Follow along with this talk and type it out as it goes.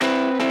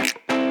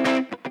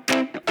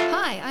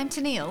Hi, I'm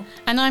Tennille.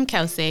 And I'm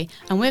Kelsey,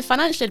 and we're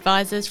financial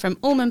advisors from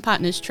Allman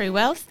Partners True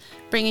Wealth,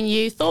 bringing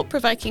you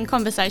thought-provoking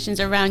conversations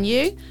around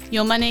you,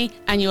 your money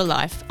and your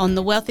life on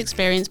the Wealth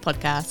Experience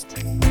podcast.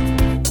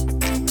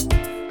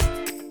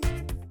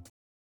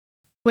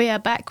 We are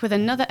back with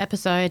another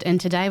episode,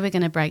 and today we're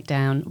going to break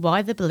down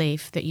why the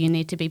belief that you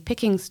need to be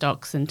picking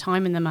stocks and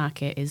timing the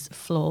market is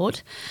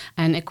flawed,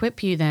 and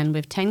equip you then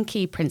with 10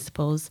 key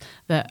principles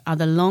that are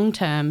the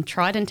long-term,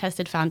 tried and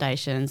tested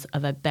foundations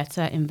of a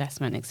better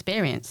investment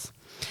experience.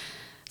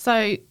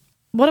 So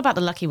what about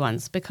the lucky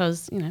ones?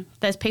 Because,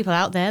 there's people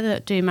out there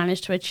that do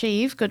manage to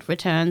achieve good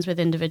returns with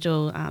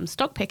individual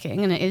stock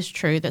picking, and it is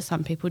true that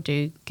some people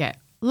do get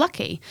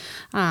lucky,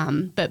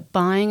 but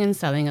buying and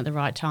selling at the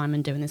right time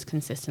and doing this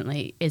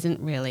consistently isn't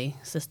really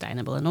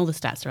sustainable, and all the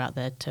stats are out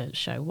there to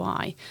show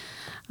why.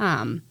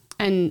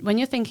 And when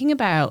you're thinking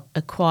about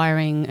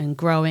acquiring and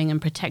growing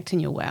and protecting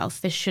your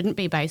wealth, this shouldn't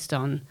be based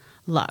on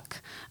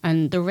luck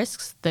and the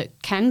risks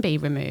that can be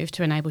removed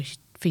to enable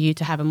for you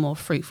to have a more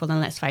fruitful and,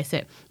 let's face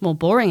it, more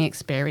boring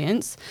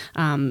experience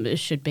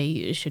should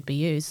be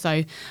used.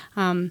 So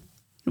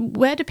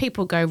where do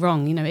people go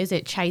wrong? Is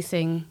it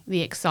chasing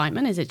the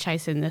excitement? Is it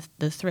chasing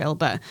the thrill?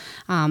 But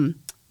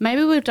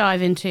maybe we'll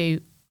dive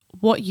into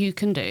what you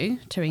can do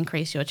to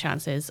increase your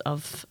chances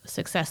of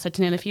success. So,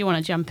 Tennille, if you want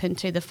to jump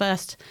into the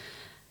first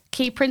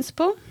key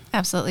principle.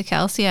 Absolutely,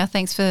 Kelsey. Yeah,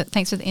 thanks for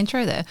the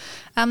intro there.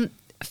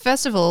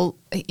 First of all,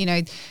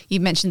 you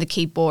mentioned the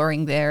key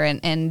boring there,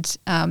 and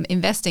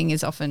investing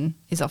is often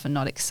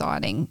not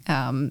exciting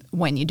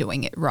when you're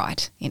doing it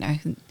right.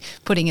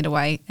 Putting it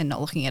away and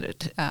not looking at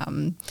it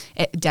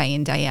day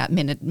in, day out,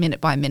 minute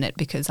by minute,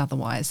 because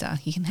otherwise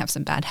you can have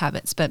some bad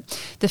habits. But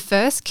the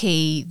first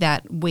key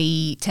that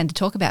we tend to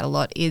talk about a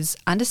lot is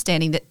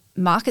understanding that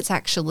markets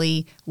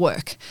actually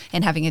work,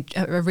 and having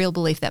a real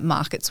belief that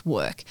markets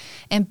work.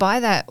 And by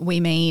that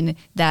we mean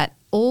that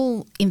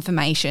all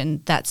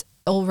information that's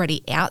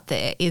already out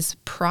there is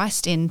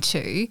priced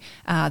into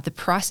the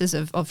prices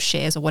of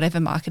shares or whatever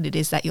market it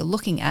is that you're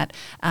looking at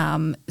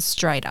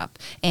straight up.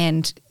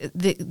 And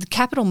the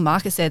capital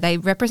markets there, they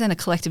represent a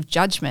collective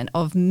judgment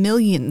of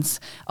millions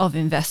of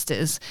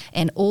investors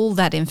and all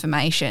that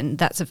information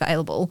that's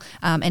available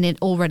and it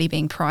already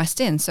being priced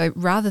in. So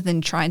rather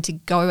than trying to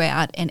go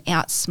out and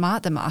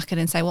outsmart the market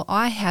and say, well,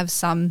 I have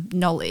some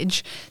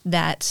knowledge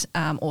that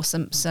or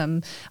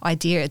some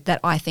idea that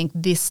I think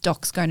this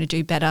stock's going to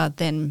do better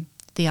than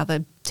the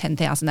other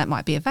 10,000 that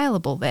might be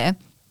available there,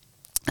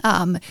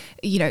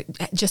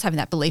 just having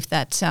that belief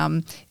that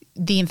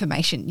the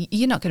information,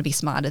 you're not going to be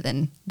smarter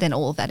than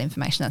all of that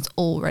information that's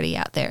already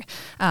out there.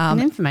 And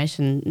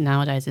information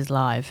nowadays is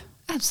live.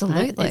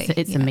 Absolutely. Right?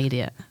 It's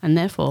immediate, and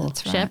therefore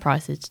share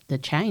prices, the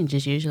change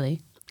is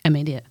usually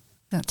immediate.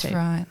 That's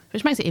right.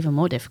 Which makes it even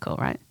more difficult,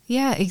 right?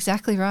 Yeah,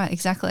 exactly right,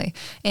 exactly.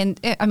 And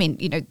I mean,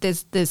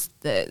 there's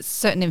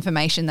certain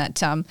information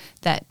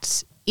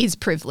that is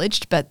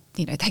privileged, but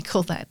they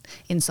call that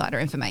insider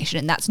information,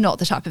 and that's not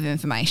the type of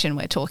information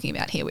we're talking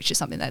about here, which is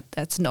something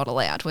that's not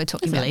allowed. We're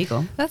talking about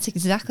illegal. That's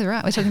exactly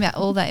right. We're talking about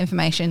all that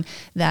information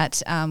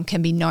that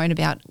can be known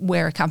about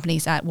where a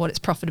company's at, what its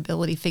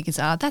profitability figures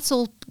are. That's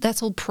all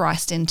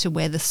priced into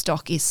where the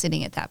stock is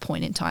sitting at that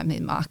point in time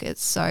in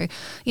markets. So,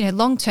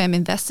 long-term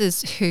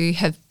investors who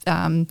have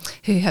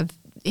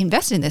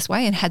invested in this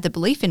way and had the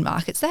belief in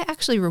markets, they're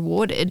actually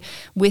rewarded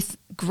with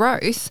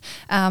growth,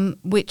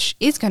 which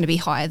is going to be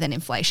higher than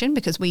inflation,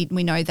 because we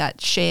know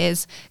that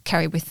shares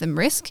carry with them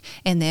risk,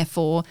 and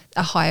therefore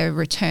a higher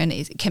return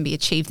can be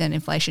achieved than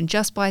inflation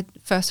just by,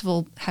 first of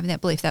all, having that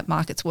belief that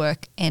markets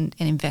work and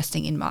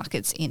investing in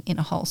markets in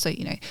a whole. So,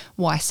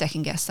 why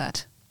second guess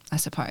that, I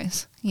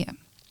suppose. Yeah.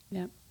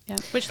 Yeah.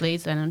 Which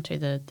leads then onto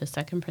the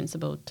second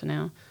principle to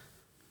now.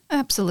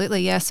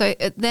 Absolutely, yeah. So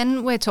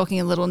then we're talking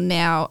a little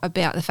now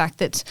about the fact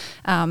that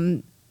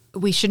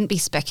we shouldn't be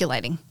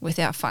speculating with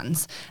our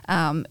funds.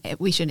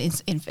 We should,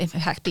 in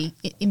fact, be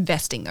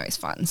investing those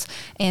funds.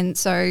 And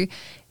so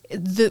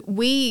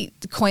we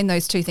coin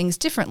those two things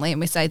differently,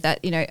 and we say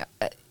that,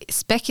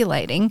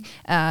 speculating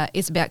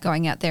is about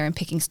going out there and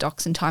picking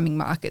stocks and timing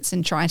markets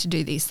and trying to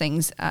do these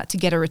things to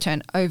get a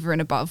return over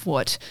and above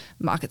what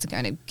markets are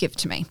going to give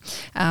to me.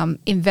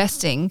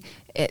 Investing,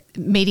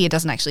 media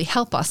doesn't actually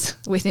help us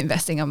with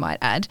investing, I might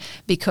add,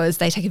 because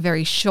they take a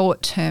very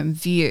short-term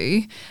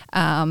view,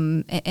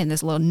 and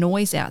there's a lot of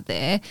noise out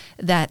there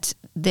that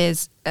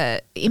there's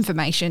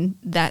information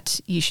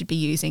that you should be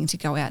using to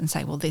go out and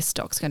say, well, this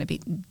stock's going to be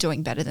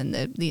doing better than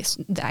the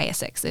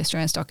ASX, the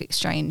Australian Stock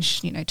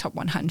Exchange, top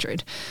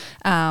 100.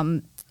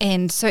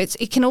 And so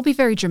it can all be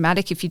very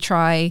dramatic if you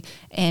try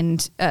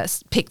and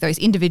pick those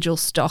individual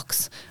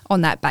stocks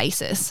on that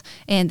basis.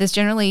 And there's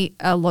generally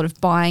a lot of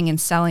buying and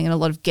selling and a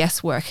lot of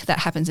guesswork that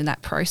happens in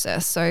that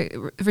process.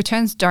 So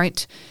returns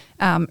don't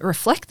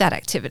reflect that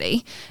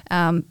activity,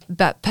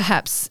 but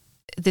perhaps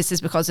this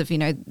is because of,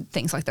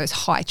 things like those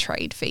high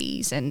trade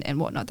fees and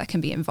whatnot that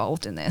can be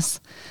involved in this.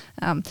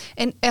 And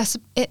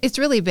it's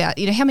really about,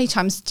 how many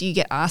times do you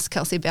get asked,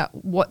 Kelsey,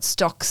 about what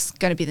stock's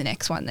going to be the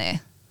next one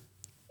there?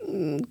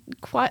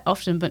 Quite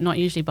often, but not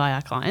usually by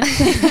our clients.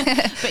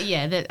 But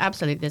yeah,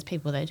 absolutely, there's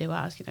people that do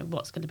ask,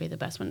 what's going to be the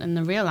best one? And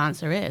the real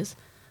answer is,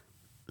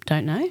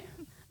 don't know.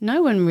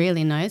 No one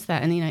really knows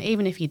that. And,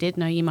 even if you did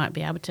know, you might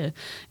be able to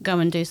go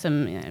and do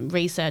some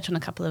research on a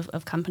couple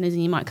of companies,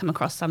 and you might come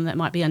across some that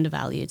might be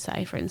undervalued,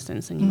 say, for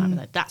instance, and you might be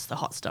like, that's the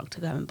hot stock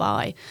to go and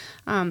buy.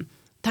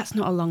 That's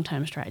not a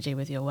long-term strategy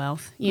with your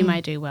wealth. You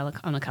may do well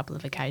on a couple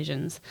of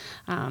occasions.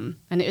 And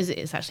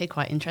it's actually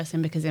quite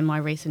interesting because in my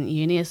recent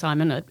uni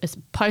assignment, it's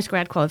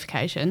post-grad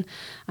qualification,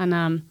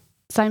 and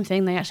same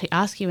thing, they actually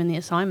ask you in the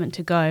assignment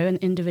to go and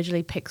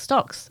individually pick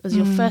stocks as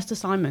your first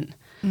assignment.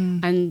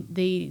 And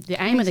the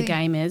aim of the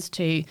game is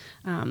to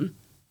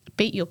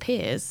beat your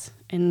peers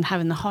in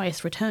having the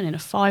highest return in a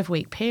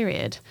 5-week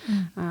period.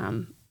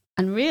 And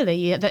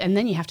really, and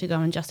then you have to go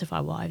and justify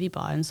why have you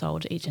bought and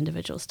sold each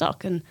individual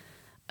stock. And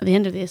at the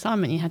end of the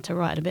assignment, you had to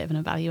write a bit of an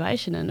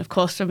evaluation. And of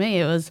course, for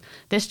me, it was,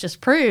 this just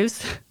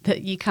proves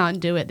that you can't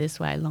do it this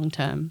way long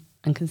term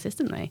and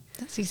consistently.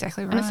 That's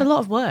exactly right. And it's a lot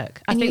of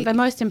work. I think the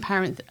most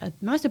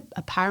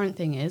apparent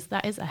thing is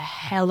that is a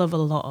hell of a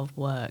lot of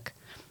work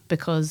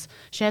because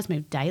shares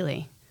move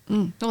daily.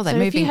 Well, they're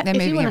moving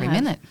every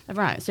minute.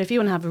 Right. So if you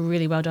want to have a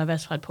really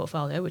well-diversified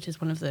portfolio, which is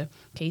one of the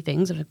key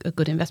things of a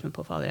good investment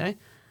portfolio,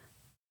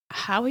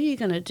 how are you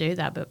going to do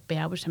that but be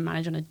able to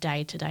manage on a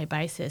day-to-day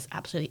basis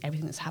absolutely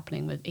everything that's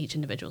happening with each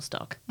individual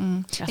stock?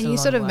 And you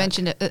sort of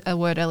mentioned a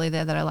word earlier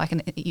there that I like,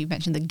 and you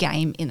mentioned the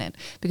game in it,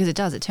 because it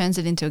does. It turns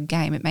it into a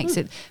game. It makes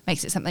it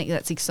something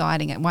that's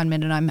exciting. At 1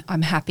 minute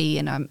I'm happy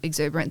and I'm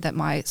exuberant that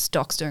my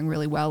stock's doing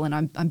really well and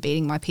I'm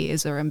beating my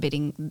peers or I'm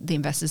beating the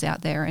investors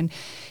out there, and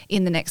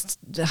in the next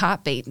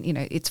heartbeat,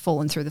 it's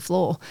fallen through the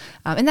floor.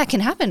 And that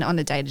can happen on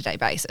a day-to-day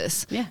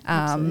basis. Yeah,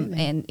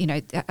 absolutely.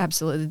 And,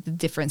 absolutely the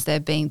difference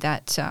there being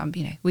that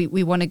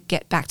we want to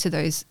get back to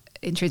those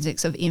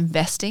intrinsics of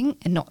investing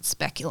and not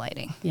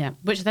speculating. Yeah,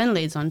 which then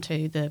leads on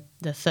to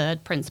the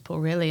third principle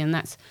really, and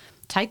that's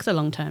take the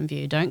long-term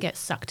view. Don't get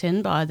sucked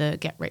in by the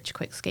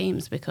get-rich-quick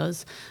schemes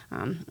because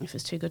if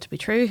it's too good to be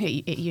true,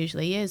 it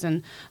usually is.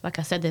 And like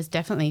I said, there's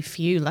definitely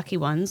few lucky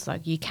ones.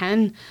 Like you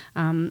can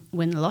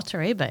win the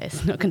lottery, but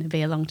it's not going to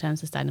be a long-term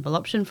sustainable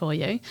option for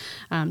you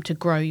to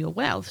grow your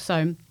wealth.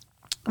 So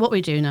what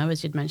we do know,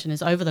 as you'd mentioned,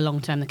 is over the long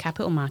term, the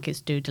capital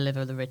markets do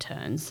deliver the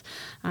returns,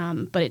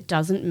 but it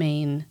doesn't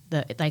mean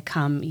that they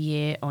come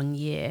year on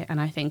year.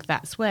 And I think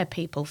that's where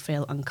people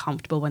feel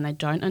uncomfortable when they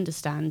don't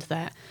understand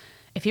that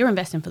if you're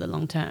investing for the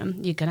long term,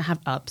 you're going to have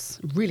ups,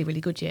 really, really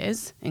good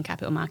years in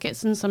capital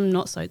markets and some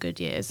not so good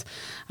years.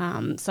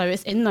 So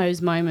it's in those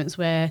moments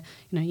where,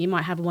 you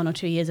might have 1 or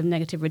 2 years of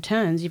negative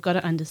returns. You've got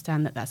to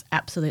understand that that's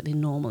absolutely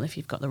normal if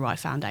you've got the right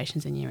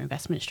foundations in your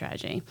investment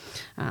strategy.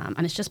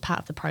 And it's just part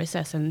of the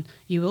process, and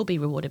you will be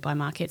rewarded by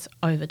markets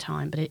over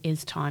time, but it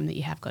is time that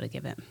you have got to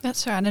give it.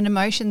 That's right. And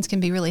emotions can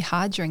be really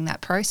hard during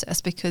that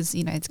process because,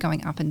 it's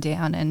going up and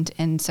down.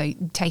 And so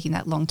taking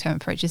that long-term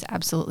approach is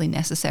absolutely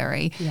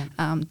necessary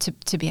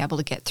to be able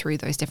to get through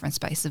those different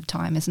spaces of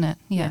time, isn't it?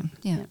 Yeah.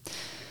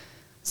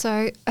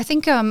 So I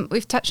think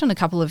we've touched on a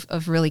couple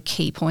of really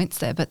key points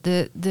there, but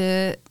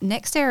the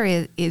next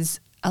area is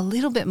a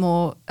little bit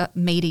more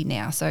meaty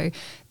now. So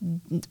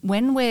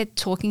when we're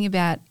talking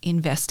about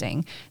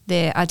investing,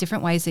 there are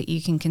different ways that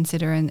you can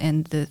consider,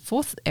 and the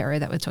fourth area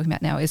that we're talking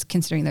about now is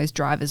considering those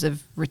drivers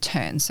of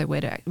return. So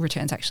where do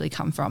returns actually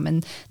come from?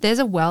 And there's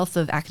a wealth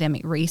of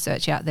academic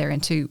research out there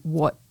into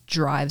what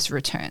drives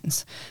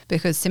returns,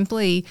 because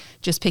simply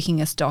just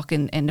picking a stock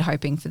and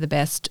hoping for the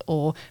best,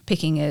 or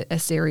picking a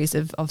series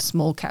of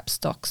small cap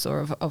stocks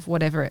or of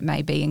whatever it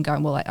may be and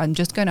going, well, I'm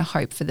just going to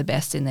hope for the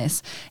best in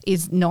this,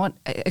 is not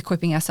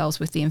equipping ourselves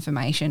with the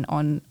information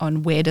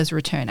on where does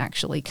return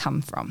actually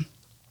come from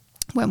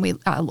when we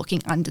are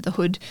looking under the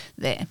hood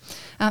there.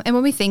 And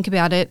when we think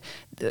about it,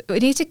 we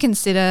need to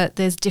consider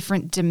there's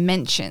different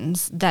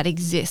dimensions that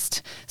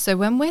exist. So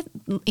when we're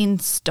in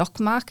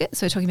stock market,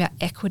 so we're talking about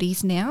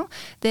equities now,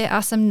 there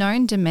are some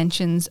known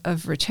dimensions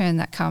of return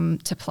that come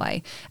to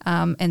play.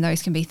 And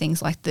those can be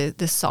things like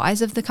the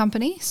size of the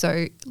company.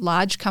 So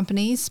large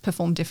companies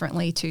perform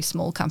differently to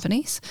small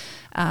companies.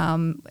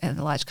 And a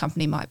large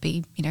company might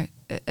be,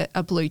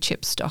 a blue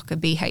chip stock, a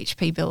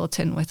BHP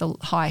Billiton with a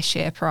high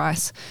share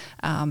price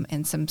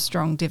and some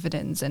strong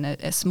dividends, and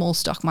a small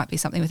stock might be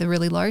something with a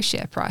really low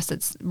share price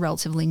that's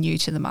relatively new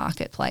to the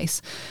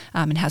marketplace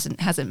and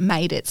hasn't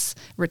made its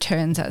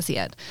returns as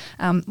yet.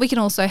 We can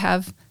also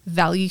have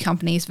value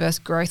companies versus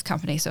growth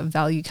companies. So a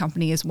value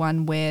company is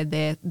one where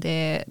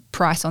their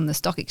price on the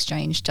stock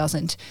exchange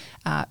doesn't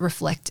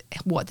reflect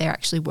what they're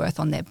actually worth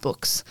on their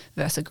books,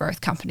 versus a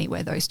growth company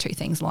where those two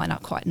things line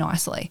up quite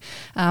nicely.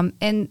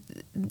 And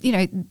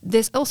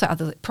there's also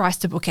other price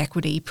to book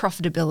equity,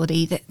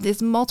 profitability.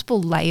 There's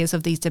multiple layers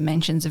of these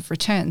dimensions of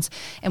returns,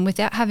 and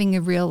without having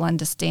a real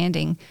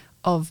understanding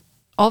of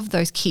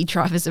those key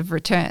drivers of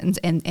returns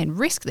and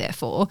risk,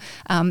 therefore,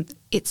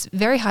 it's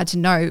very hard to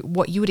know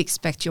what you would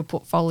expect your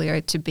portfolio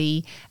to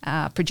be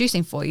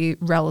producing for you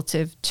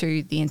relative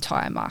to the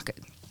entire market.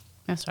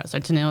 That's right. So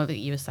Tanil, that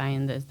you were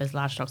saying there's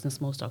large stocks and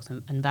small stocks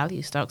and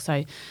value stocks.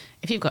 So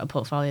if you've got a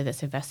portfolio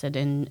that's invested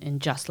in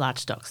just large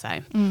stocks,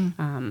 say,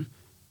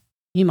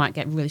 you might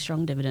get really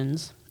strong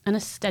dividends and a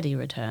steady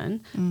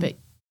return, but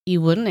you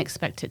wouldn't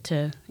expect it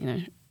to,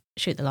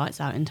 shoot the lights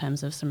out in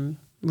terms of some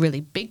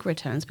really big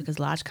returns, because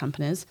large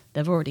companies,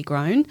 they've already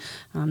grown.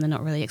 They're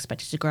not really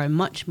expected to grow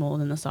much more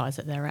than the size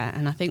that they're at.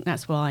 And I think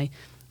that's why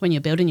when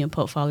you're building your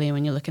portfolio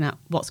and you're looking at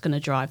what's going to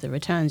drive the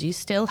returns, you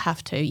still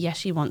have to,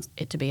 yes, you want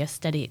it to be a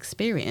steady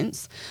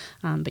experience,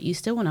 but you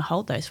still want to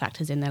hold those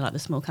factors in there like the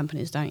small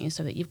companies, don't you,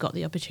 so that you've got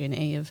the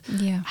opportunity of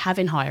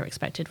having higher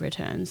expected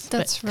returns.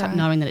 That's but right.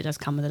 Knowing that it does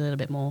come with a little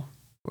bit more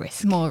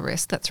risk. More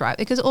risk, that's right.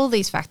 Because all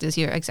these factors,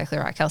 you're exactly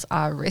right, Kels,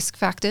 are risk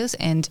factors.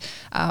 And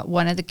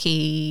one of the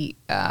key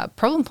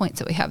problem points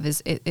that we have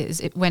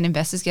is when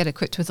investors get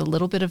equipped with a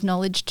little bit of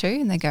knowledge too,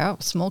 and they go,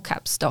 small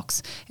cap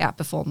stocks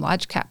outperform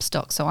large cap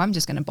stocks, so I'm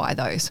just going to buy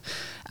those.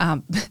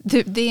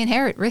 The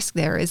inherent risk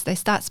there is they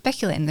start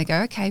speculating. They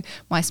go, okay,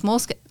 my small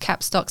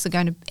cap stocks are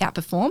going to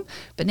outperform,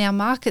 but now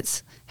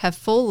markets have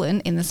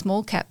fallen in the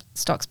small cap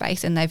stock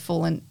space and they've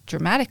fallen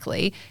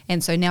dramatically,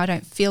 and so now I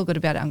don't feel good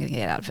about it, I'm going to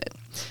get out of it.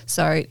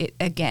 So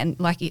again,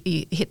 like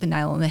you hit the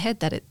nail on the head,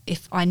 that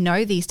if I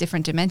know these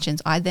different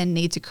dimensions, I then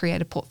need to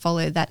create a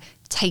portfolio that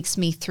takes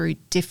me through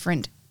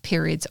different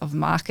periods of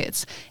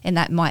markets, and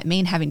that might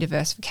mean having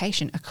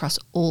diversification across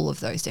all of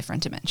those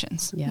different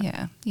dimensions.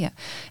 Yeah.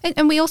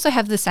 And we also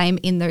have the same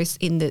in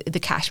the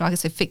cash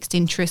markets, so fixed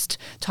interest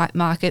type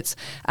markets.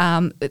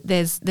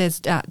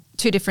 There's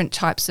two different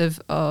types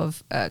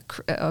of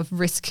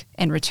risk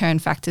and return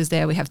factors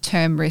there. We have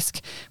term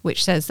risk,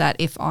 which says that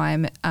if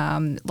I'm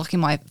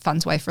locking my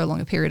funds away for a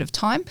longer period of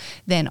time,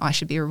 then I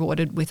should be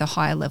rewarded with a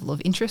higher level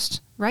of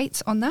interest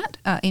rates on that,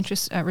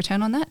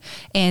 return on that.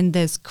 And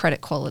there's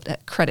credit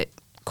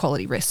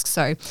quality risk.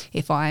 So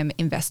if I'm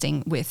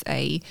investing with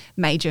a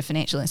major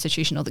financial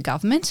institution or the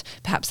government,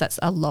 perhaps that's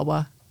a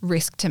lower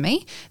risk to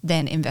me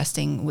than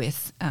investing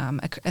with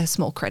a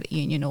small credit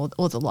union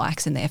or the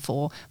likes, and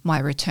therefore my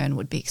return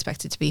would be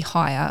expected to be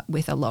higher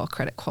with a lower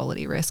credit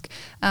quality risk.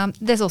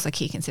 There's also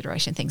key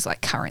consideration, things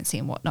like currency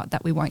and whatnot,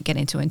 that we won't get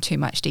into in too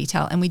much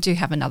detail, and we do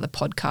have another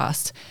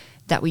podcast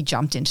that we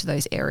jumped into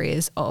those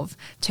areas of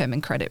term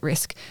and credit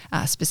risk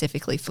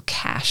specifically for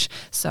cash.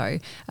 So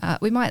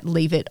we might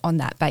leave it on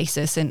that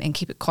basis and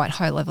keep it quite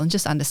high level, and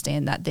just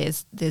understand that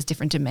there's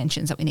different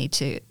dimensions that we need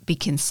to be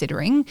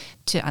considering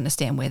to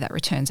understand where that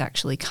return's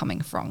actually coming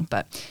from.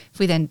 But if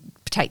we then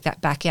take that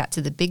back out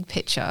to the big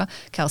picture,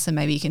 Kelson,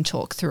 maybe you can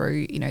talk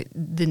through,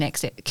 the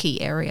next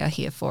key area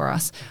here for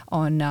us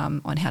on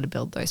how to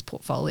build those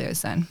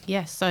portfolios then.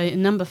 Yes. So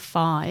number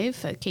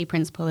 5, a key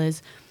principle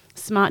is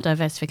smart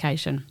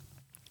diversification.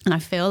 And I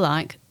feel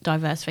like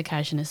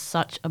diversification is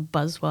such a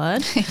buzzword.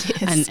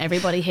 It is. And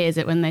everybody hears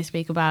it when they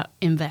speak about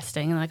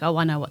investing and like, oh,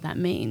 I know what that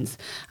means.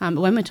 But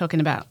when we're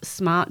talking about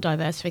smart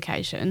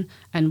diversification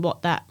and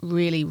what that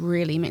really,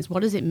 really means,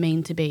 what does it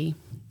mean to be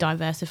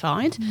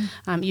diversified?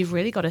 You've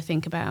really got to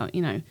think about,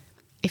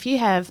 if you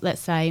have,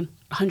 let's say,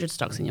 100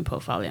 stocks in your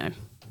portfolio,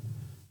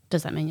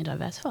 does that mean you're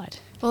diversified?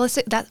 Well,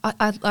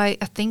 I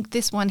think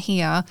this one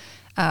here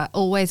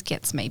always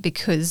gets me,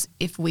 because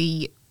if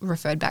we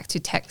referred back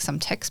to some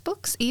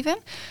textbooks even,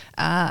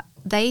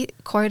 they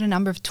quote a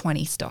number of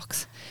 20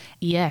 stocks.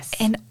 Yes.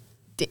 And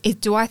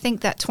do I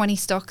think that 20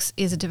 stocks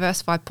is a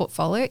diversified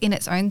portfolio in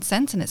its own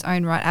sense, in its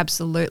own right?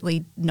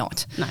 Absolutely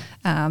not.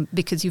 No.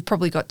 Because you've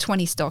probably got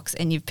 20 stocks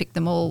and you've picked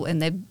them all,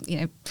 and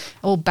they're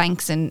all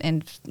banks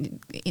and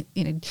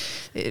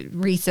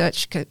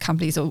research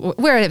companies or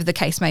wherever the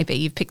case may be.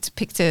 You've picked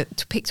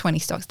 20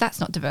 stocks. That's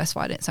not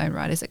diversified in its own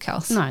right, is it,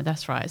 Kels? No,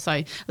 that's right.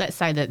 So let's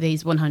say that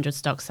these 100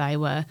 stocks, say,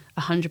 were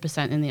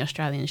 100% in the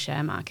Australian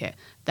share market.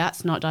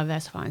 That's not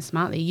diversifying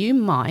smartly. You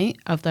might,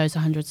 of those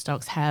 100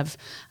 stocks, have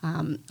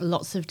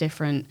lots of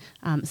different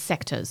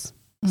sectors.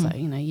 So,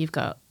 you've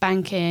got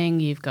banking,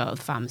 you've got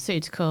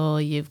pharmaceutical,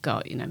 you've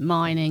got,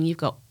 mining, you've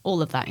got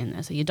all of that in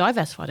there. So you're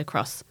diversified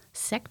across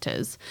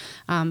sectors.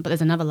 But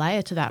there's another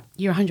layer to that.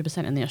 You're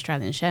 100% in the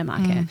Australian share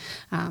market.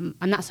 And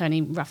that's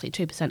only roughly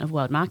 2% of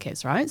world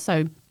markets, right?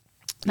 So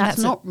that's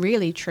not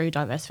really true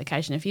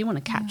diversification. If you want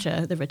to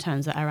capture the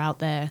returns that are out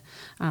there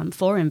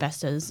for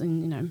investors,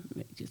 and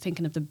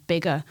thinking of the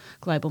bigger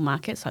global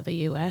markets like the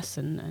US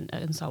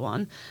and so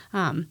on,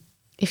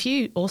 if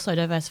you also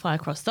diversify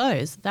across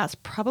those, that's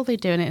probably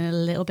doing it in a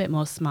little bit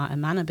more smarter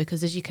manner,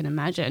 because as you can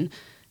imagine,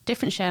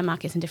 different share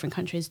markets in different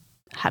countries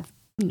have,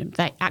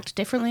 they act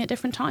differently at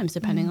different times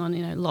depending on,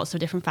 lots of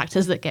different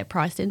factors that get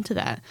priced into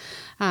that.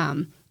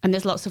 And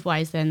there's lots of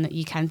ways then that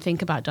you can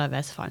think about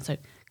diversifying. So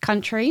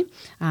country,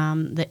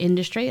 the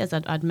industry, as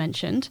I'd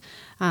mentioned,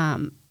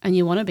 and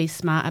you want to be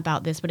smart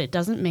about this, but it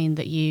doesn't mean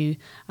that you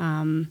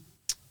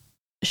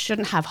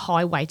shouldn't have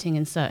high weighting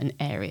in certain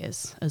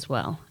areas as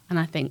well. And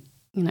I think,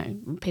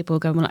 people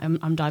go, well,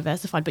 I'm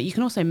diversified, but you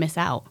can also miss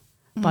out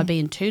by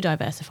being too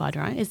diversified,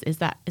 right? Is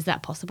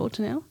that possible,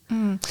 Tanil?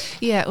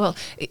 Yeah, well,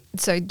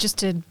 so just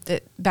to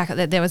back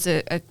up, there was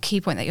a key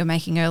point that you were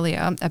making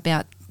earlier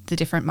about the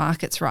different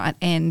markets, right?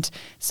 And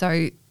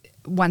so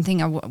one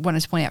thing I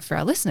wanted to point out for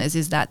our listeners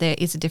is that there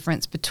is a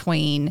difference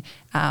between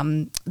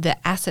the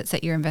assets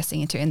that you're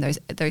investing into and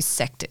those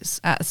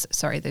sectors,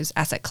 those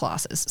asset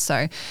classes.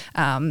 So,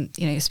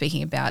 you're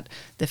speaking about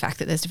the fact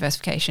that there's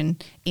diversification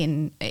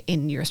in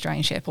your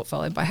Australian share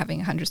portfolio by having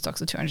 100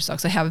 stocks or 200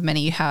 stocks, so however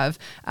many you have.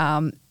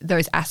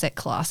 Those asset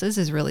classes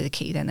is really the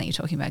key then that you're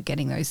talking about,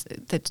 getting those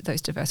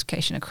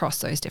diversification across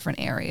those different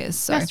areas.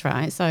 So that's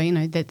right. So,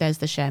 there's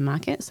the share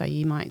market. So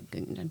you might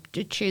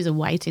choose a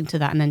weighting to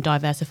that and then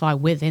diversify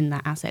within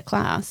that asset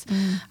class.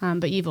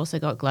 But you've also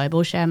got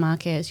global share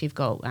markets, you've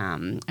got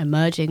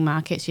emerging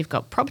markets, you've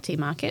got property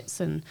markets,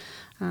 and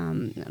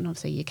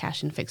obviously your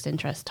cash and fixed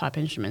interest type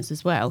instruments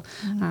as well.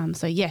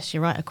 So yes,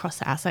 you're right, across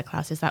the asset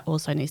classes that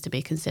also needs to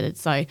be considered.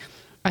 So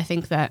I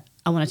think that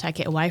I want to take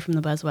it away from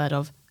the buzzword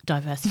of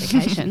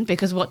diversification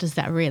because what does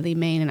that really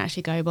mean, and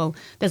actually go, well,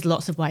 there's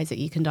lots of ways that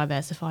you can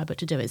diversify, but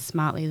to do it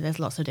smartly there's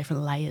lots of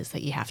different layers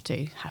that you have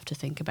to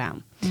think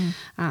about.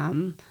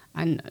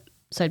 And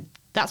so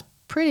that's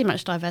pretty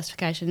much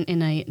diversification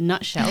in a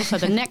nutshell. So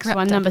the next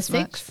one, number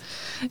 6.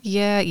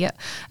 Yeah.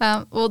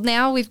 Well,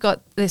 now we've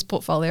got this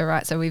portfolio,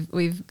 right? So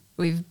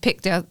we've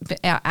picked our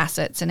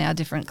assets and our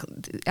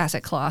different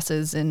asset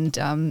classes,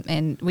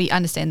 and we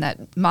understand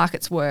that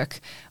markets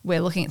work.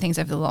 We're looking at things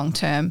over the long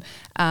term.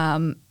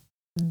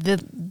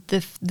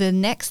 The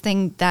next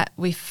thing that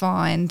we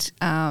find,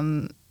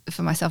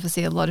 for myself, I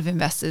see a lot of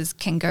investors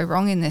can go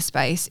wrong in this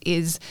space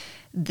is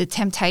the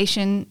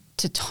temptation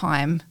to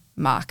time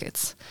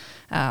markets.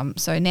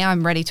 So now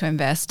I'm ready to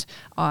invest.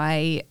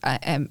 I'm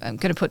going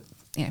to put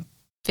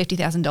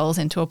 $50,000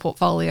 into a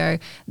portfolio.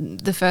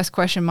 The first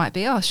question might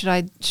be, should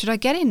I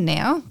get in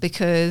now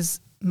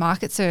because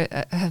markets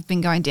have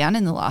been going down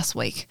in the last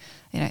week?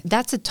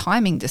 That's a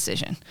timing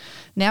decision.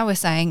 Now we're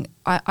saying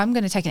I'm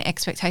going to take an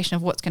expectation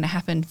of what's going to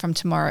happen from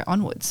tomorrow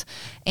onwards,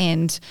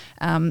 and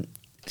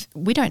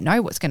we don't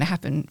know what's going to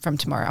happen from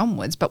tomorrow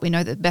onwards, but we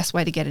know that the best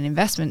way to get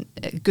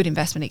a good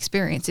investment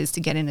experience is to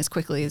get in as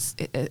quickly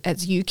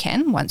as you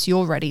can once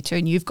you're ready to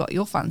and you've got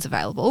your funds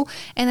available,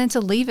 and then to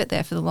leave it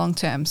there for the long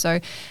term. So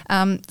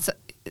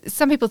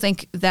some people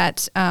think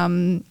that,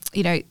 when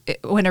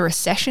a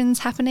recession's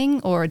happening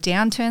or a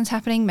downturn's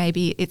happening,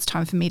 maybe it's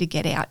time for me to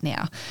get out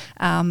now.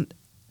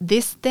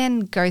 This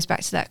then goes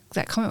back to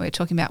that comment we were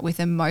talking about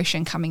with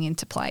emotion coming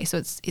into play. So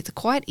it's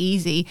quite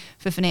easy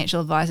for financial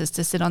advisors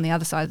to sit on the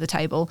other side of the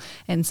table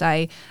and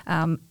say,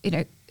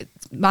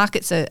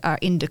 markets are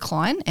in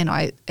decline, and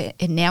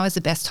now is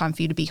the best time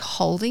for you to be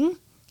holding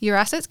your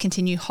assets,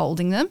 continue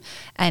holding them.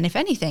 And if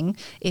anything,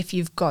 if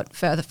you've got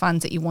further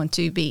funds that you want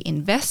to be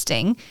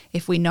investing,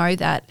 if we know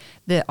that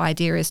the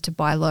idea is to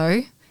buy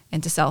low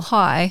and to sell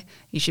high,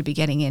 you should be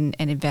getting in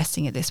and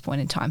investing at this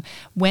point in time.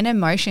 When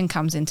emotion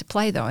comes into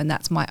play, though, and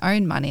that's my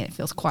own money, and it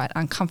feels quite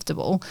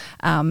uncomfortable,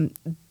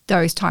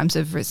 those times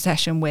of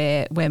recession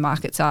where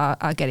markets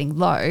are getting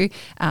low,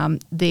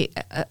 the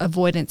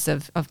avoidance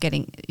of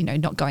getting,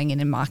 not going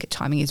in and market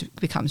timing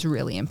becomes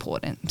really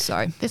important.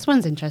 So this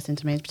one's interesting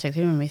to me,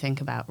 particularly when we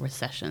think about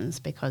recessions,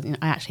 because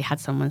I actually had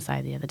someone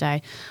say the other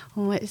day,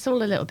 it's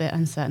all a little bit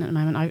uncertain at the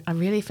moment. I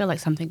really feel like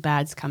something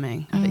bad's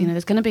coming.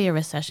 There's going to be a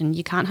recession.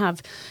 You can't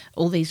have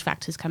all these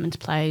factors come into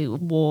play,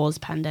 wars,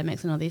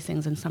 pandemics and all these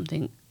things, and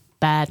something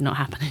bad not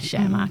happen in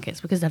share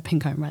markets, because they've been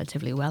going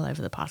relatively well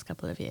over the past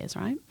couple of years,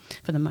 right,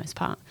 for the most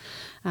part.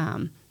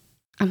 And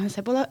I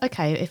said, well,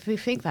 okay, if we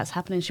think that's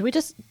happening, should we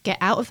just get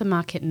out of the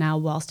market now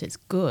whilst it's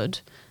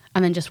good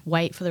and then just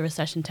wait for the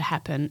recession to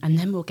happen and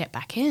then we'll get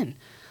back in?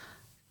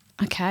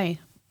 Okay,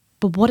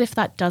 but what if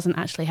that doesn't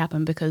actually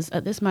happen? Because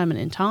at this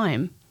moment in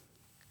time,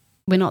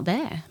 we're not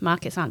there.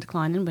 Markets aren't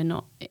declining. We're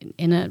not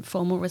in a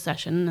formal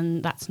recession,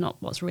 and that's not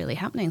what's really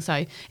happening.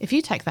 So if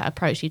you take that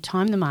approach, you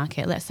time the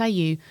market. Let's say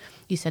you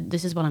said,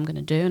 this is what I'm going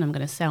to do, and I'm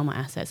going to sell my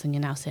assets, and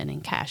you're now sitting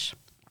in cash.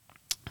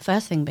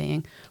 First thing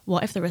being,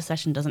 what if the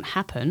recession doesn't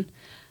happen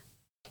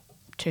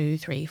 2,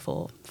 3,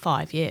 4,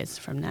 5 years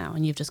from now,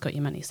 and you've just got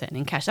your money sitting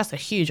in cash? That's a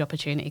huge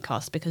opportunity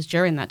cost, because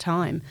during that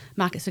time,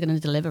 markets are going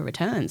to deliver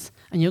returns,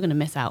 and you're going to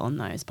miss out on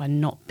those by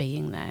not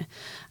being there.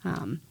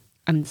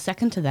 And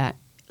second to that,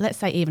 let's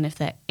say even if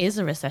there is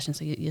a recession,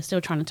 so you're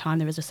still trying to time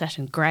there is a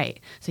recession, great.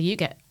 So you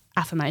get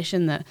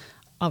affirmation that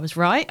I was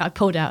right, I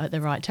pulled out at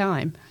the right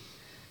time.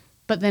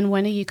 But then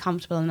when are you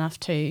comfortable enough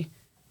to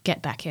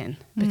get back in?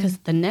 Because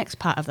the next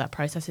part of that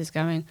process is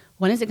going,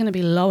 when is it going to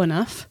be low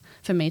enough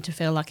for me to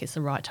feel like it's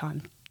the right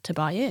time to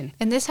buy in?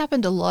 And this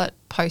happened a lot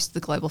post the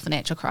global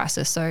financial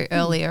crisis. So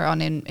earlier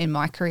on in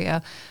my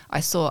career, I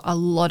saw a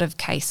lot of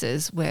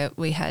cases where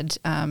we had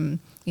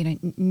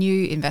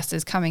new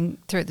investors coming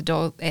through at the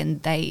door,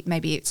 and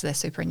maybe it's their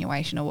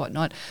superannuation or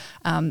whatnot.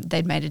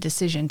 They'd made a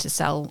decision to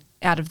sell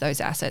out of those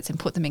assets and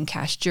put them in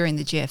cash during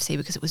the GFC,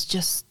 because it was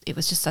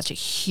just such a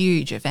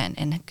huge event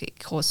and it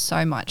caused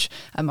so much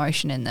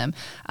emotion in them.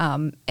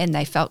 And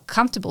they felt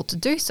comfortable to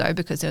do so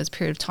because there was a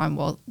period of time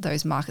while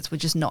those markets were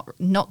just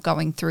not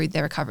going through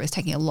their recovery. It was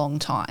taking a long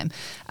time.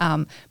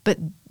 But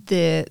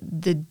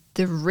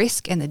the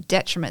risk and the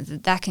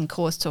detriment that can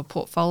cause to a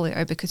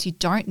portfolio, because you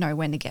don't know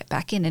when to get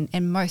back in,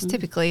 and most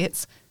typically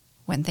it's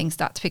when things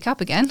start to pick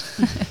up again.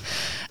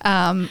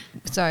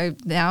 So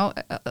now,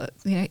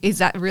 is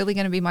that really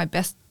going to be my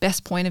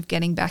best point of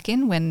getting back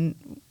in when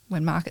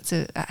markets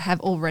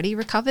have already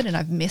recovered and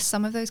I've missed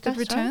some of those good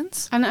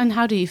returns? Right. And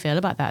how do you feel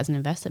about that as an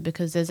investor?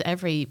 Because there's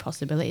every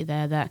possibility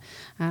there that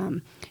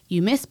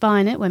you miss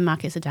buying it when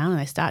markets are down and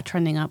they start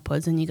trending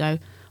upwards, and you go,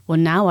 well,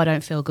 now I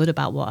don't feel good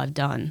about what I've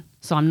done,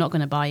 so I'm not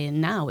going to buy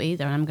in now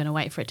either, and I'm going to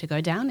wait for it to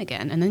go down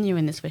again. And then you're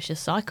in this vicious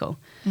cycle.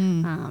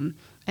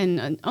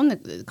 And on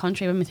the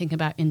contrary, when we think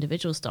about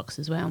individual stocks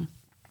as well,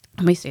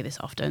 and we see this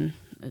often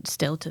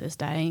still to this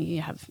day,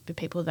 you have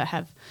people that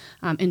have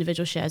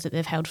individual shares that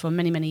they've held for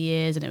many, many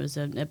years, and it was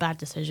a bad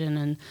decision,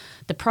 and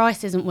the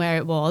price isn't where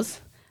it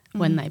was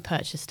when they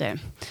purchased it,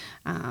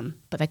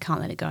 but they can't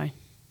let it go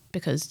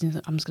because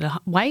I'm just going to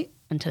wait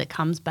until it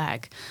comes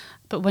back.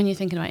 But when you're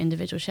thinking about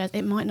individual shares,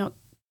 it might not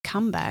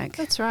come back.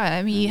 That's right.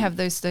 I mean, you have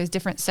those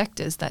different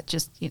sectors that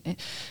just,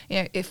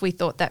 if we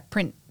thought that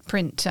print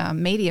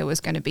media was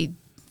going to be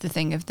the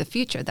thing of the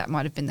future, that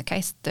might have been the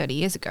case 30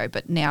 years ago,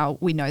 but now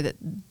we know that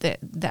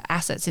the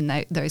assets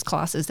in those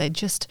classes, they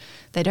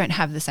don't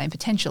have the same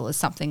potential as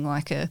something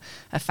like a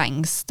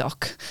FANG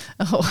stock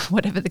or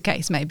whatever the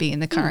case may be in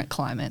the current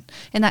climate,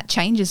 and that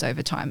changes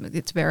over time.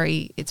 It's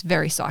very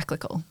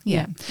cyclical.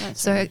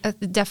 So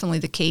definitely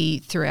the key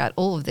throughout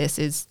all of this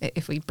is,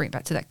 if we bring it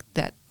back to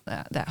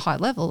that high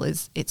level,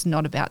 is it's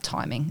not about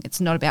timing. It's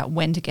not about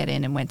when to get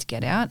in and when to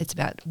get out. It's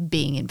about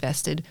being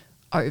invested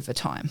over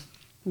time.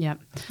 Yeah,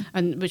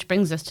 and which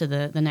brings us to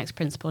the next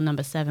principle,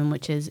 number 7,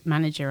 which is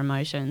manage your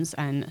emotions.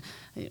 And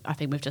I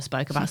think we've just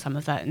spoke about some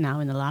of that now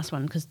in the last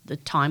one, because the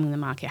timing of the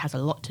market has a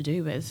lot to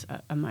do with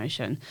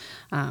emotion.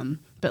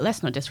 But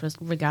let's not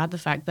disregard the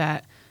fact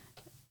that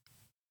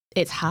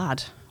it's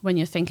hard when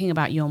you're thinking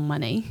about your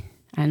money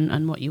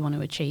and what you want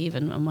to achieve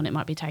and what it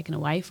might be taken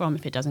away from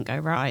if it doesn't go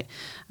right.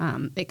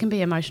 It can be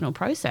an emotional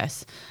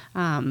process.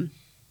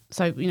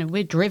 So,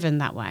 we're driven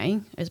that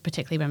way,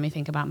 particularly when we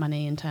think about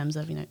money in terms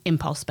of,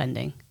 impulse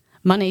spending.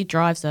 Money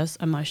drives us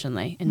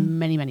emotionally in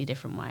many, many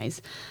different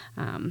ways.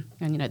 And,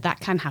 that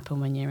can happen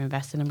when you're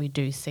investing, and we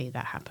do see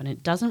that happen.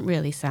 It doesn't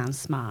really sound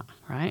smart,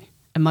 right?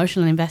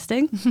 Emotional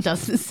investing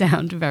doesn't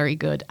sound very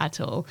good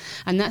at all.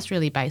 And that's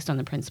really based on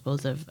the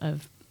principles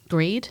of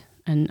greed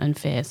and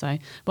fear. So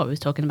what we was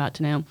talking about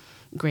to now,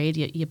 greed,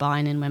 you're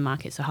buying in when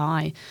markets are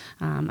high,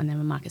 and then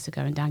when markets are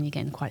going down, you're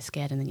getting quite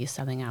scared, and then you're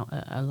selling out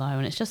a low,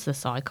 and it's just the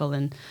cycle.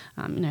 And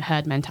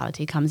herd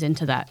mentality comes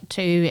into that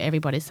too.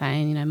 Everybody's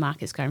saying,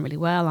 market's going really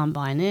well, I'm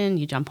buying in.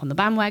 You jump on the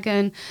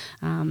bandwagon.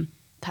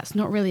 That's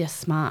not really a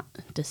smart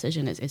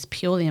decision. It's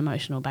purely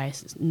emotional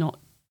based. It's not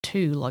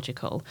too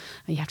logical.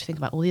 And you have to think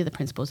about all the other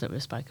principles that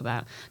we've spoke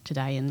about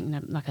today.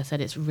 And like I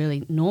said, it's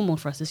really normal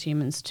for us as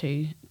humans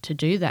to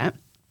do that.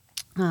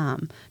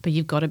 But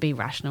you've got to be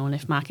rational, and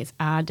if markets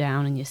are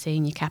down and you're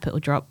seeing your capital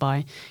drop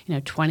by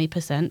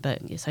 20%,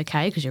 but it's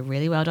okay because you're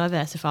really well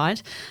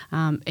diversified,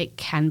 it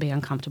can be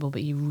uncomfortable,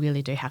 but you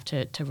really do have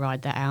to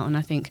ride that out. And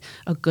I think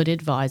a good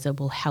advisor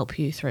will help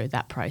you through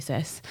that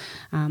process.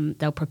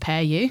 They'll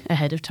prepare you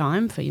ahead of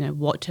time for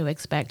what to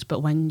expect, but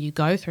when you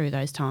go through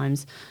those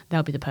times,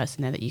 they'll be the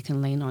person there that you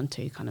can lean on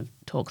to kind of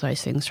talk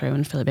those things through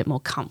and feel a bit more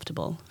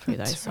comfortable through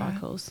those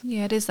cycles.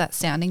 Yeah, it is that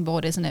sounding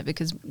board, isn't it?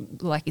 Because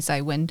like you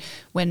say, when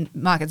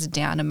markets are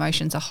down,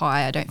 emotions are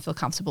high. I don't feel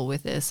comfortable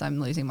with this. I'm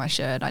losing my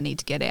shirt. I need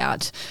to get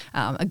out.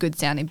 A good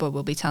sounding board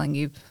will be telling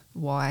you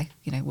why.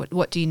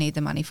 What do you need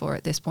the money for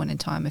at this point in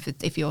time?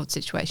 If your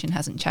situation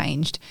hasn't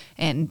changed,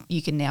 and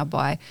you can now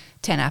buy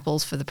 10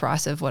 apples for the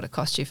price of what it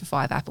cost you for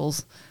 5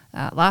 apples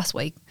last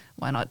week,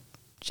 why not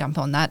jump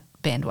on that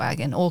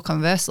bandwagon? Or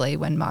conversely,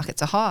 when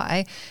markets are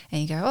high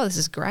and you go, oh, this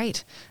is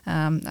great,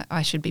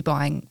 I should be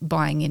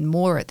buying in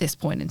more at this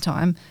point in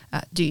time.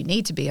 Do you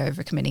need to be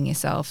overcommitting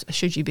yourself?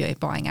 Should you be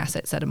buying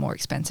assets that are more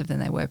expensive than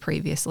they were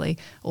previously?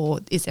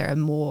 Or is there a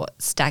more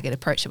staggered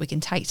approach that we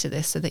can take to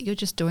this so that you're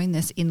just doing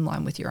this in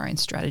line with your own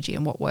strategy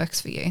and what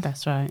works for you?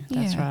 That's right.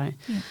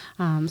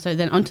 Yeah. So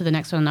then on to the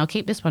next one, and I'll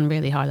keep this one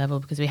really high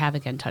level because we have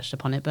again touched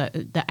upon it, but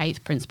the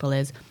 8th principle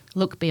is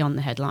look beyond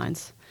the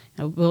headlines.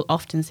 We'll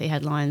often see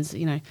headlines,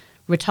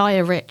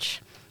 retire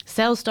rich,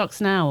 sell stocks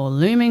now, or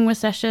looming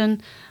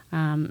recession.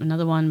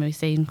 Another one we've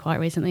seen quite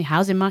recently,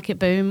 housing market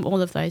boom.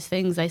 All of those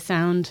things, they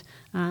sound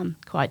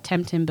quite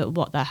tempting, but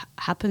what that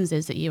happens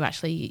is that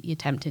you're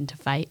tempted to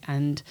fate,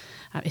 and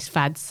it's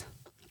fads.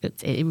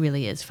 It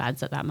really is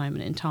fads at that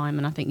moment in time.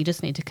 And I think you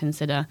just need to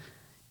consider,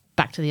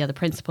 back to the other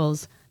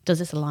principles, does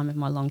this align with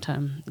my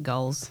long-term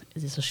goals?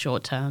 Is this a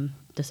short-term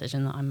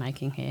decision that I'm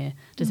making here?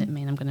 Does it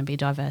mean I'm going to be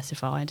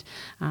diversified?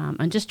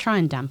 And just try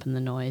and dampen the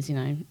noise.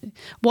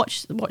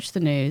 Watch the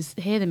news,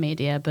 hear the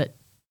media, but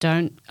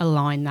don't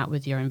align that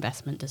with your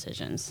investment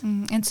decisions.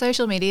 And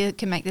social media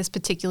can make this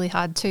particularly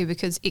hard too,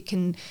 because it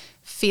can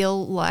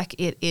feel like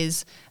it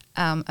is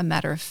a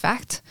matter of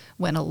fact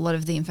when a lot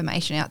of the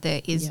information out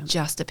there is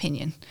just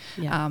opinion.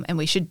 And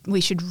we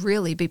should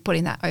really be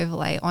putting that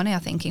overlay on our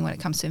thinking when it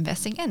comes to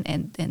investing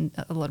and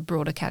a lot of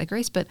broader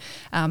categories. But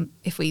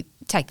if we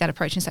take that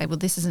approach and say, well,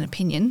 this is an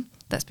opinion,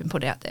 that's been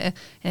put out there.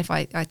 And if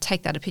I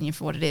take that opinion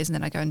for what it is, and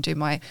then I go and do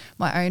my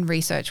own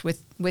research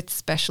with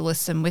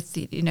specialists and with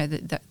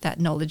that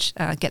knowledge,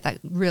 get that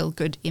real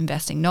good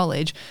investing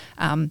knowledge,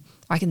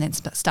 I can then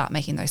start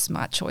making those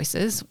smart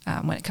choices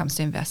when it comes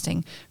to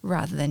investing,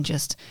 rather than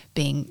just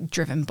being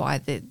driven by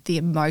the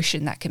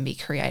emotion that can be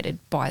created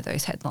by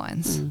those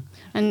headlines.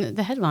 And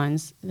the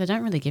headlines, they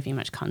don't really give you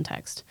much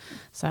context.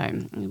 So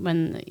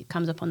when it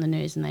comes up on the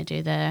news and they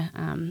do their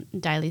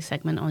daily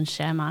segment on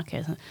share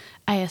markets,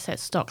 ASX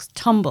stocks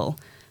tumble.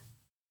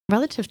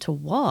 Relative to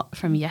what?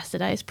 From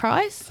yesterday's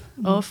price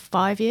or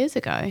 5 years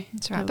ago?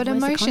 That's right. But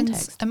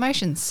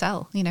emotions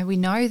sell. We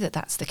know that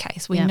that's the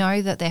case. We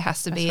know that there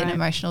has to be an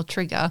emotional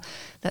trigger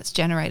that's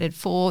generated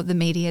for the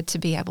media to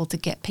be able to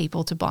get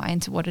people to buy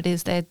into what it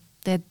is they're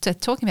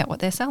talking about, what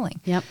they're selling.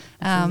 Yep,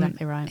 that's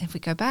exactly right. If we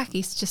go back,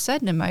 he's just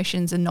said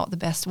emotions are not the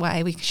best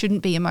way. We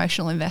shouldn't be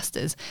emotional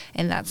investors,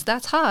 and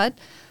that's hard.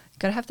 You've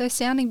got to have those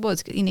sounding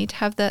boards. You need to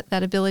have that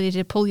ability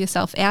to pull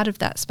yourself out of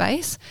that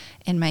space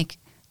and make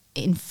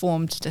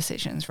informed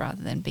decisions,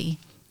 rather than be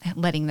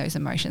letting those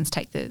emotions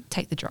take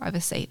the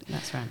driver's seat.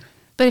 That's right.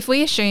 But if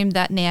we assume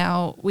that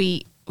now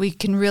we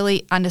can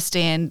really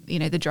understand,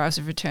 the drives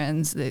of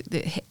returns,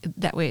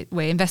 that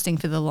we're investing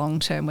for the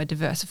long term, we're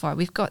diversified,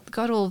 we've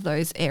got all of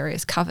those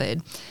areas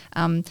covered.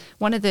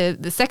 One of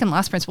the second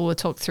last principle we'll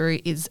talk through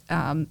is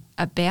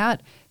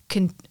about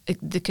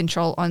the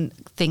control on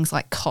things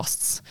like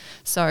costs.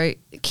 So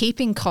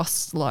keeping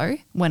costs low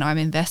when I'm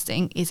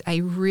investing is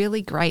a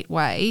really great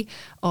way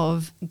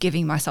of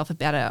giving myself a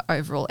better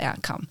overall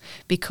outcome,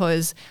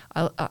 because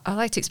I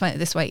like to explain it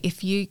this way.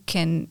 If you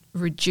can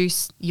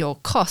reduce your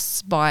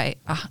costs by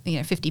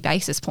 50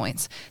 basis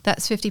points,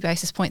 that's 50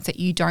 basis points that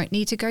you don't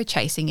need to go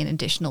chasing in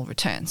additional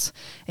returns.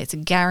 It's a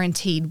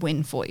guaranteed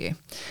win for you.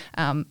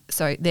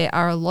 So there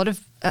are a lot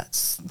of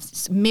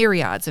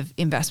myriads of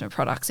investment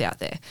products out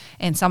there,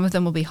 and some of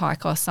them will be high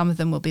cost, some of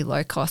them will be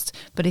low cost.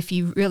 But if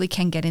you really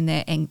can get in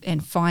there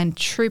and find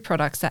true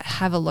products that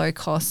have a low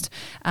cost,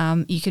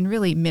 you can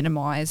really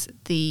minimize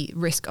the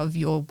risk of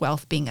your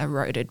wealth being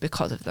eroded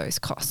because of those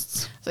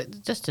costs. So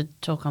just to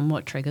talk on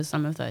what triggers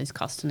some of those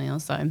costs, Neil.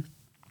 So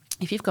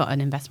if you've got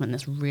an investment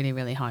that's really,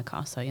 really high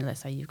cost, so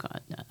let's say you've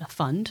got a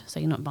fund, so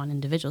you're not buying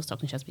individual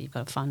stocks and shares, but you've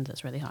got a fund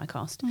that's really high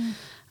cost.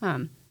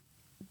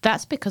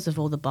 That's because of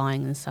all the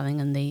buying and selling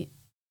and the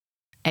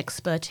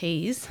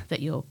expertise that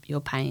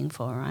you're paying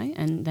for, right?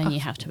 And then you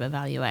have to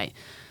evaluate,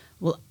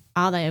 well,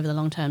 are they over the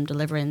long term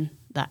delivering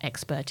that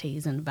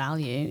expertise and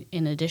value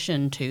in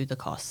addition to the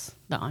costs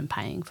that I'm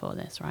paying for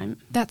this, right?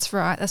 That's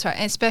right.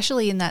 And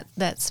especially in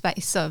that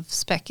space of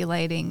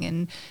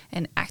speculating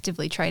and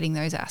actively trading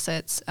those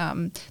assets.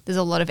 There's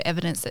a lot of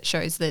evidence that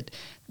shows that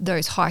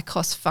those high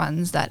cost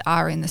funds that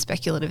are in the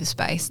speculative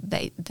space,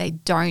 they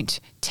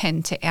don't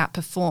tend to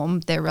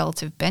outperform their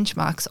relative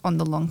benchmarks on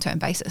the long term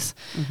basis.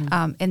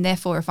 And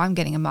therefore, if I'm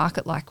getting a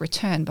market like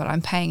return, but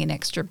I'm paying an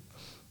extra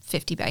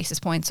 50 basis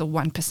points or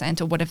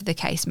 1% or whatever the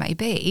case may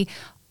be,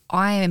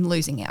 I am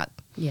losing out.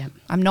 Yeah.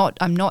 I'm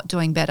not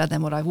doing better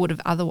than what I would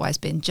have otherwise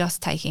been just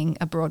taking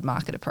a broad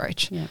market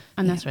approach. Yeah.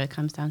 And that's where it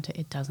comes down to.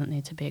 It doesn't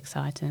need to be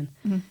exciting.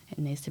 It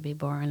needs to be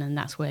boring, and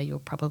that's where you'll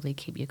probably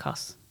keep your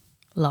costs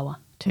lower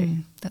too.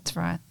 That's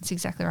right. That's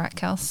exactly right,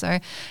 Kel. So,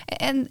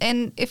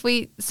 and if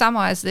we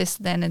summarise this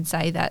then and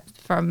say that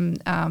from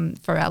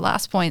for our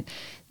last point,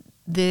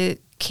 the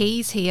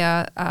keys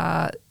here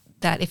are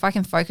that if I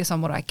can focus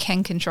on what I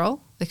can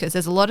control, because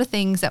there's a lot of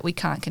things that we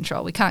can't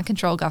control. We can't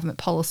control government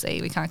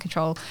policy. We can't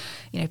control,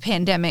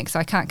 pandemics.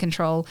 I can't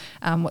control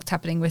what's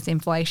happening with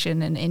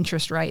inflation and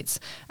interest rates.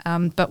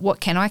 But what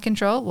can I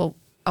control? Well,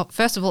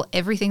 first of all,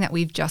 everything that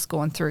we've just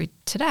gone through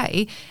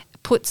today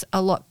puts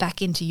a lot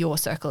back into your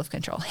circle of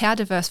control. How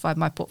diversified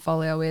my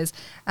portfolio is,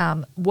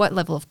 what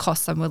level of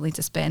costs I'm willing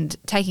to spend,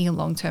 taking a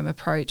long-term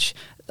approach,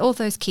 all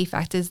those key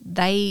factors,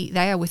 they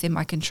are within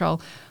my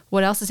control.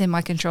 What else is in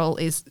my control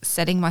is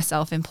setting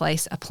myself in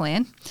place a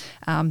plan,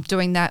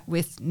 doing that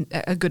with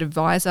a good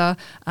advisor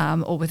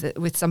or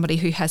with somebody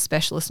who has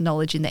specialist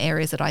knowledge in the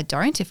areas that I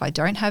don't, if I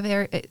don't have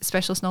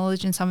specialist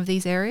knowledge in some of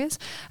these areas,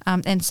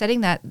 and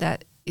setting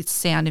that it's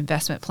sound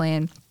investment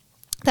plan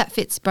that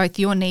fits both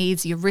your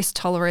needs, your risk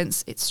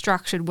tolerance. It's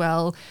structured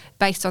well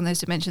based on those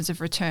dimensions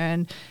of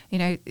return.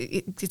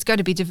 It's going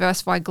to be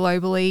diversified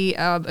globally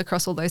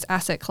across all those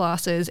asset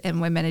classes,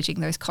 and we're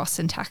managing those costs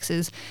and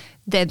taxes.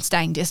 Then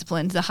staying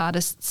disciplined. The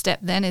hardest step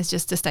then is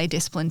just to stay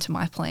disciplined to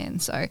my plan.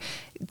 So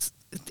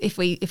if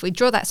we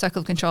draw that circle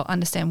of control,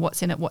 understand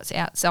what's in it, what's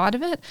outside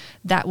of it,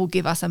 that will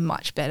give us a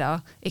much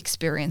better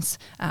experience,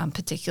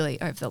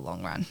 particularly over the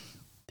long run.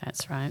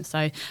 That's right.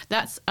 So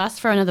that's us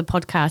for another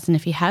podcast. And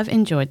if you have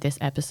enjoyed this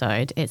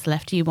episode, it's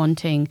left you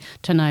wanting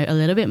to know a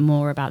little bit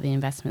more about the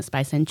investment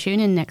space. And tune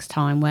in next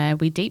time where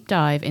we deep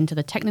dive into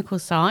the technical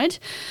side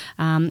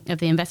of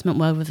the investment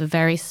world with a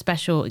very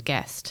special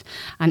guest.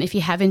 And if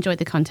you have enjoyed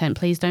the content,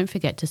 please don't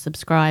forget to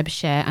subscribe,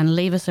 share, and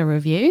leave us a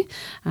review.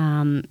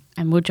 And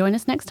we'll join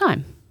us next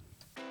time.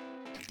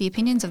 The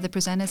opinions of the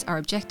presenters are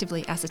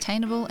objectively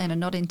ascertainable and are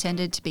not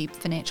intended to be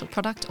financial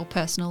product or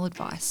personal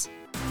advice.